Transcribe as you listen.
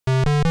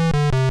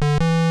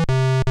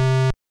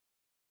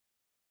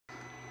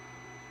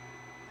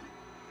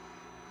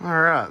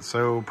Alright,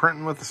 so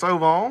printing with the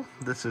Sovol.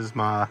 This is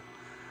my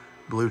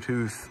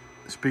Bluetooth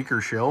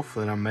speaker shelf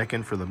that I'm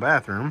making for the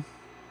bathroom.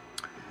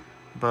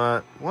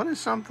 But what is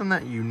something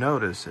that you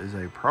notice is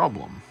a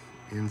problem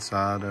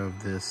inside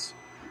of this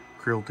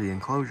Creality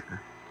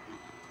enclosure?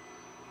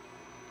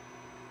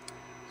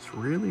 It's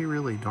really,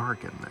 really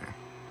dark in there.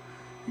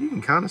 You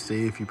can kind of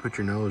see if you put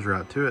your nose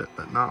right to it,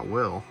 but not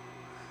well.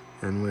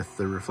 And with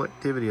the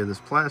reflectivity of this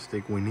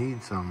plastic, we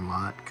need some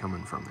light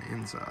coming from the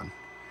inside.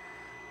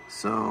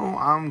 So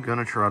I'm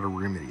gonna try to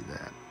remedy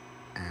that.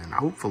 And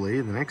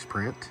hopefully the next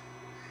print,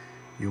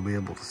 you'll be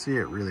able to see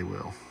it really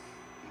well.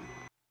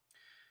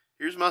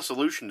 Here's my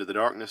solution to the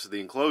darkness of the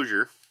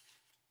enclosure.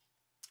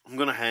 I'm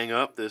gonna hang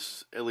up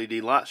this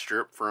LED light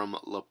strip from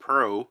La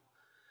Pro.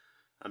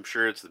 I'm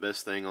sure it's the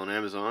best thing on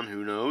Amazon,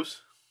 who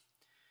knows.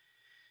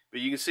 But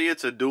you can see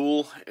it's a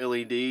dual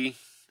LED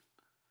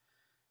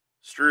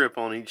strip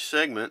on each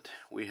segment.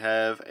 We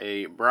have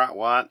a bright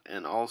white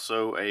and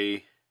also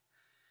a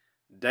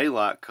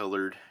daylight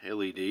colored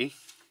LED.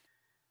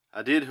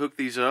 I did hook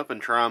these up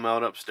and try them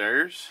out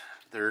upstairs.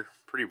 They're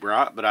pretty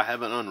bright, but I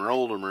haven't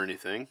unrolled them or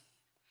anything.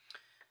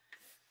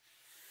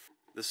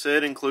 The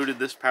set included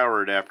this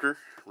power adapter,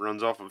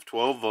 runs off of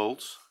 12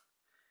 volts,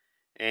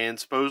 and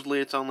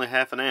supposedly it's only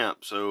half an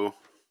amp, so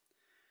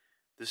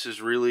this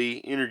is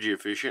really energy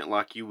efficient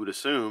like you would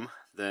assume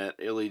that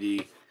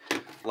LED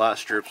light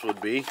strips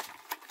would be.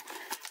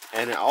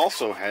 And it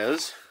also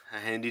has a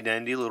handy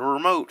dandy little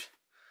remote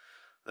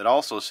that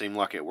also seemed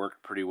like it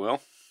worked pretty well.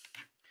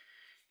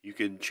 You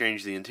could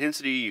change the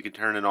intensity, you could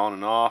turn it on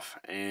and off,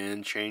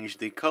 and change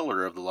the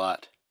color of the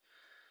light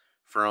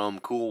from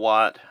cool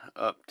white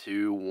up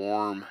to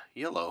warm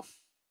yellow.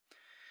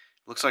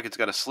 Looks like it's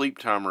got a sleep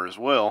timer as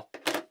well.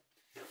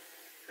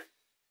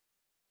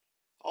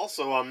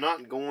 Also, I'm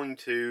not going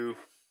to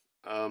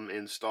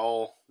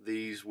install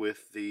these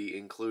with the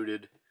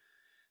included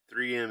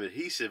 3M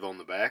adhesive on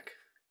the back.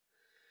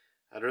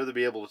 I'd rather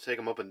be able to take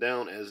them up and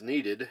down as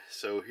needed,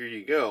 so here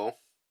you go.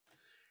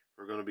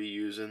 We're going to be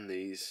using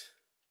these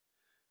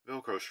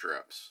Velcro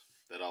straps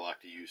that I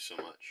like to use so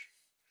much.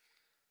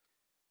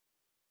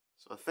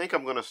 So I think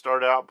I'm going to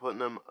start out putting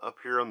them up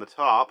here on the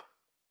top,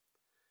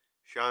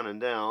 shining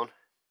down,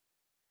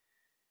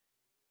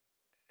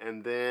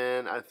 and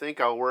then I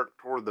think I'll work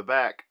toward the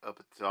back up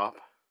at the top.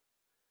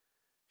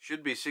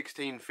 Should be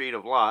 16 feet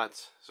of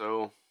lights,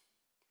 so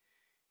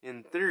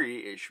in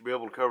theory it should be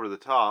able to cover the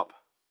top.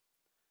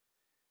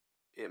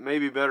 It may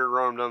be better to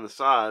run them down the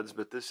sides,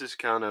 but this is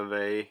kind of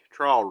a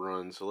trial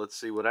run, so let's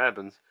see what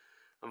happens.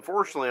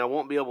 Unfortunately, I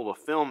won't be able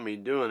to film me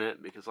doing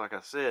it because, like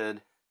I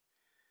said,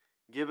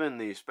 given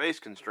the space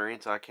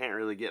constraints, I can't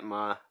really get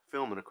my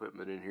filming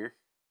equipment in here.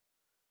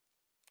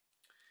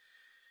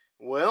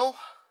 Well,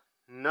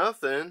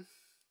 nothing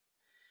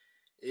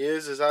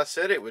is as I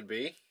said it would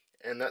be,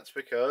 and that's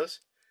because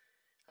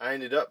I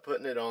ended up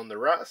putting it on the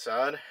right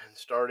side and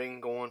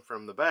starting going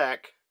from the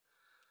back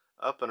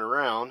up and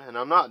around, and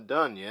I'm not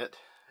done yet.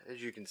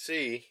 As you can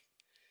see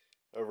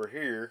over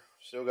here,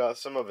 still got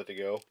some of it to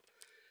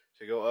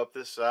go up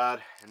this side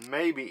and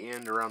maybe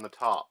end around the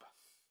top.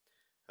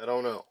 I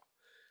don't know.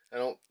 I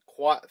don't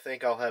quite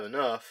think I'll have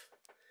enough,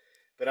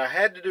 but I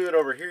had to do it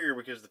over here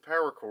because the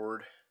power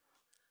cord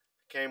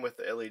that came with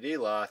the LED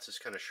lights is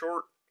kind of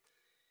short,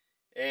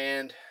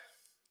 and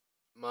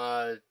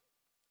my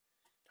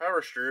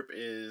power strip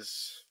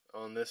is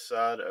on this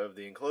side of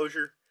the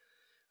enclosure.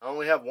 I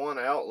only have one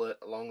outlet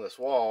along this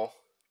wall,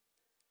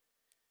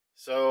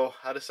 so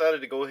I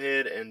decided to go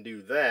ahead and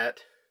do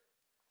that.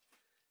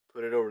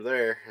 Put it over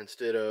there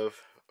instead of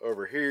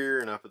over here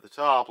and up at the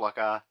top like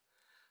I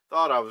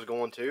thought I was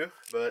going to,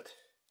 but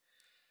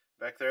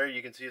back there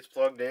you can see it's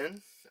plugged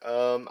in.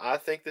 I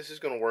think this is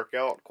going to work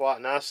out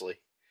quite nicely.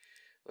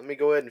 Let me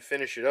go ahead and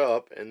finish it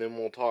up and then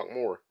we'll talk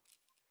more.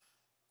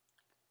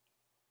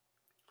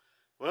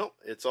 Well,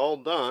 it's all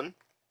done.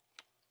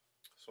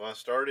 So I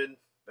started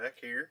back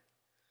here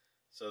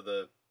so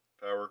the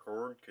power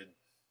cord could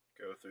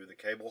go through the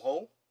cable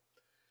hole.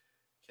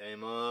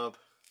 Came up,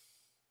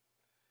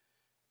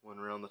 went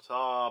around the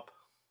top,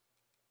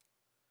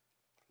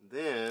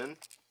 then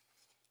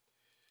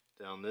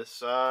down this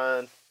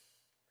side,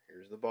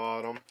 here's the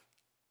bottom,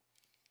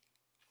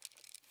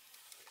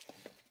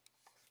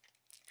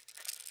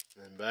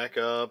 then back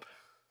up,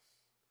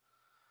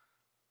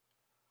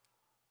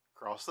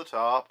 across the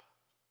top,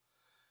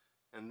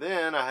 and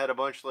then I had a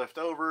bunch left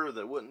over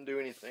that wouldn't do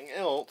anything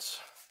else,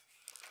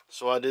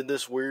 so I did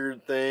this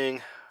weird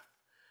thing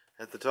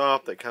at the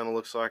top that kind of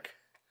looks like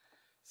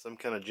some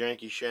kind of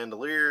janky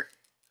chandelier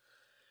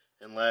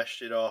and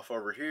lashed it off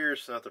over here.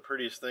 It's not the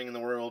prettiest thing in the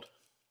world,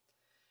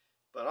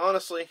 but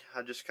honestly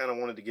I just kind of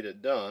wanted to get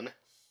it done.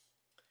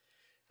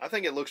 I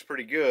think it looks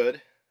pretty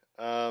good.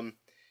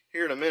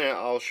 Here in a minute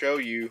I'll show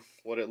you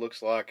what it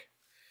looks like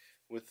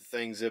with the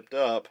thing zipped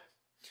up.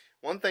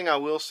 One thing I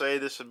will say,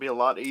 this would be a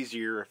lot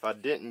easier if I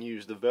didn't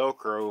use the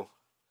Velcro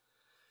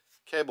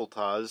cable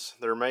ties.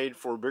 They're made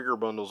for bigger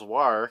bundles of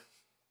wire,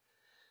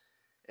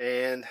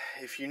 and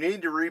if you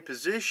need to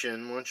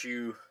reposition once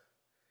you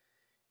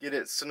get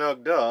it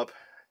snugged up,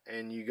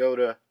 and you go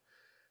to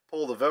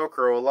pull the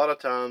Velcro, a lot of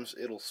times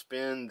it'll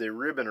spin the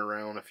ribbon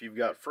around if you've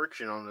got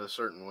friction on it a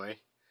certain way,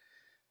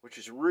 which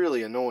is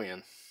really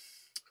annoying.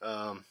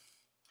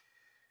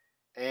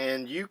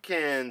 And you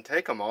can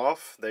take them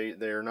off.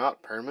 They're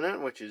not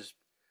permanent, which is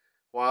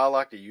why I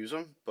like to use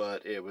them,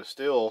 but it was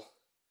still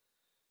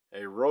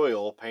a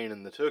royal pain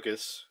in the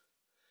tuchus.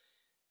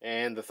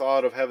 And the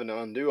thought of having to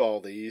undo all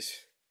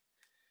these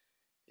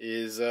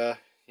is,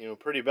 you know,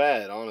 pretty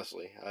bad,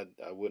 honestly.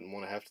 I wouldn't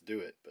want to have to do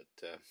it, but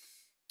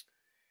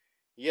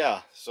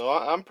yeah, so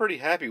I'm pretty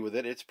happy with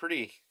it. It's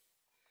pretty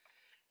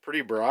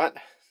bright.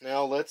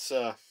 Now let's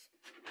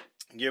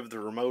give the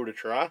remote a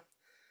try.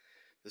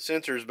 The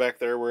sensor's back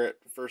there where it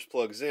first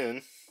plugs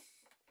in.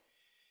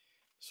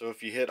 So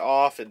if you hit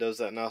off, it does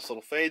that nice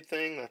little fade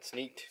thing. That's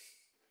neat.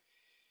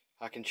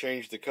 I can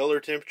change the color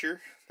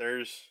temperature.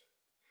 There's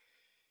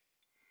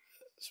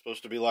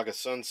supposed to be like a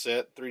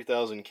sunset,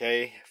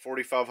 3000K.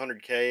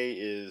 4500K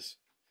is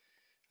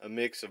a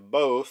mix of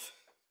both.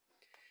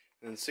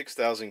 And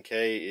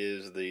 6000K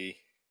is the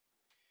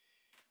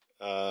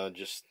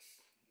just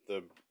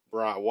the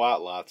bright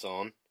white lights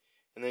on.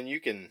 And then you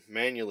can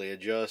manually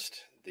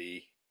adjust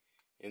the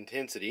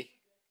intensity.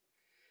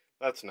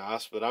 That's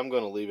nice, but I'm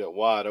going to leave it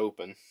wide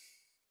open.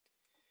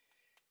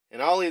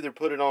 And I'll either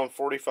put it on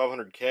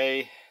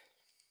 4500K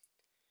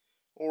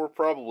or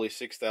probably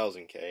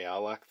 6000K. I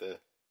like the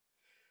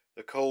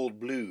cold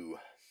blue.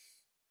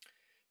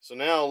 So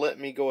now let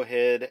me go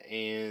ahead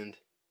and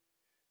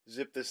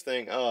zip this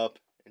thing up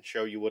and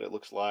show you what it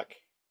looks like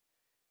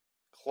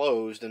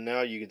closed. And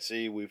now you can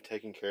see we've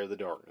taken care of the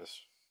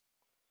darkness.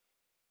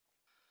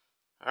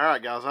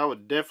 Alright guys, I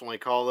would definitely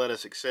call that a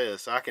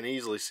success. I can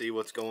easily see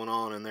what's going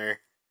on in there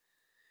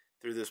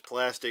through this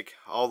plastic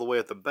all the way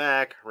at the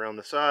back, around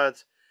the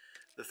sides.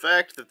 The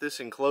fact that this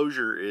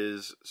enclosure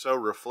is so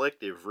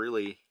reflective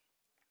really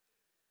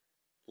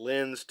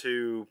lends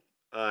to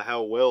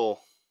how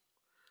well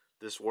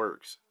this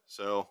works.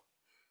 So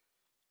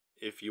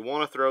if you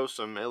want to throw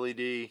some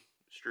LED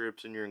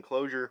strips in your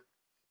enclosure,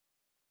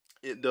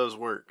 it does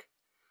work.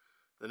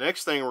 The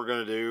next thing we're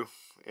going to do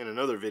in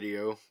another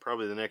video,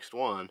 probably the next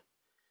one,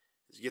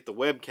 is get the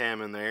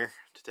webcam in there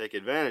to take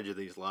advantage of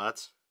these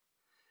lights.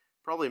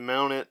 Probably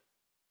mount it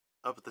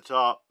up at the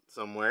top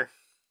somewhere.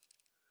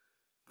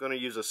 I'm going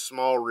to use a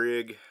small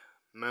rig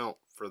mount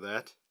for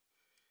that.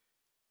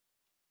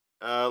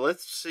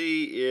 Let's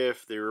see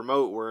if the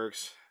remote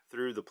works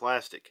through the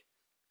plastic.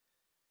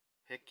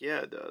 Heck yeah,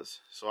 it does.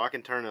 So I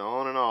can turn it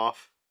on and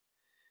off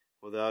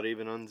without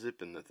even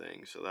unzipping the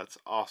thing. So that's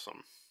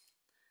awesome.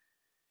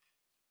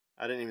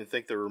 I didn't even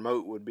think the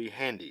remote would be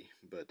handy,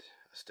 but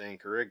I stand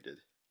corrected.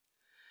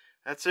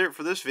 That's it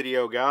for this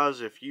video,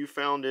 guys. If you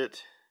found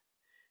it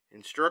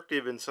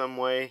instructive in some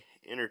way,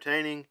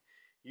 entertaining,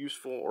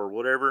 useful, or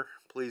whatever,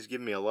 please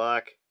give me a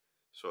like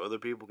so other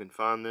people can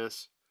find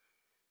this.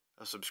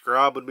 A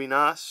subscribe would be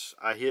nice.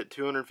 I hit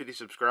 250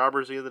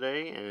 subscribers the other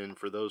day, and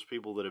for those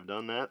people that have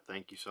done that,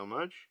 thank you so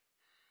much.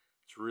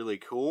 It's really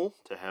cool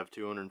to have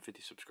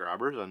 250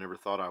 subscribers. I never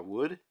thought I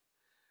would.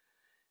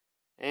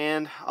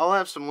 And I'll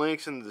have some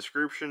links in the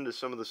description to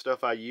some of the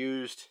stuff I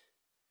used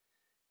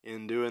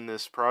in doing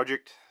this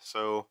project.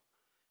 So,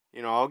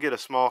 you know, I'll get a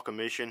small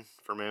commission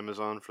from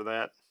Amazon for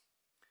that.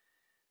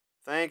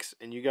 Thanks,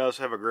 and you guys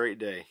have a great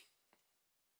day.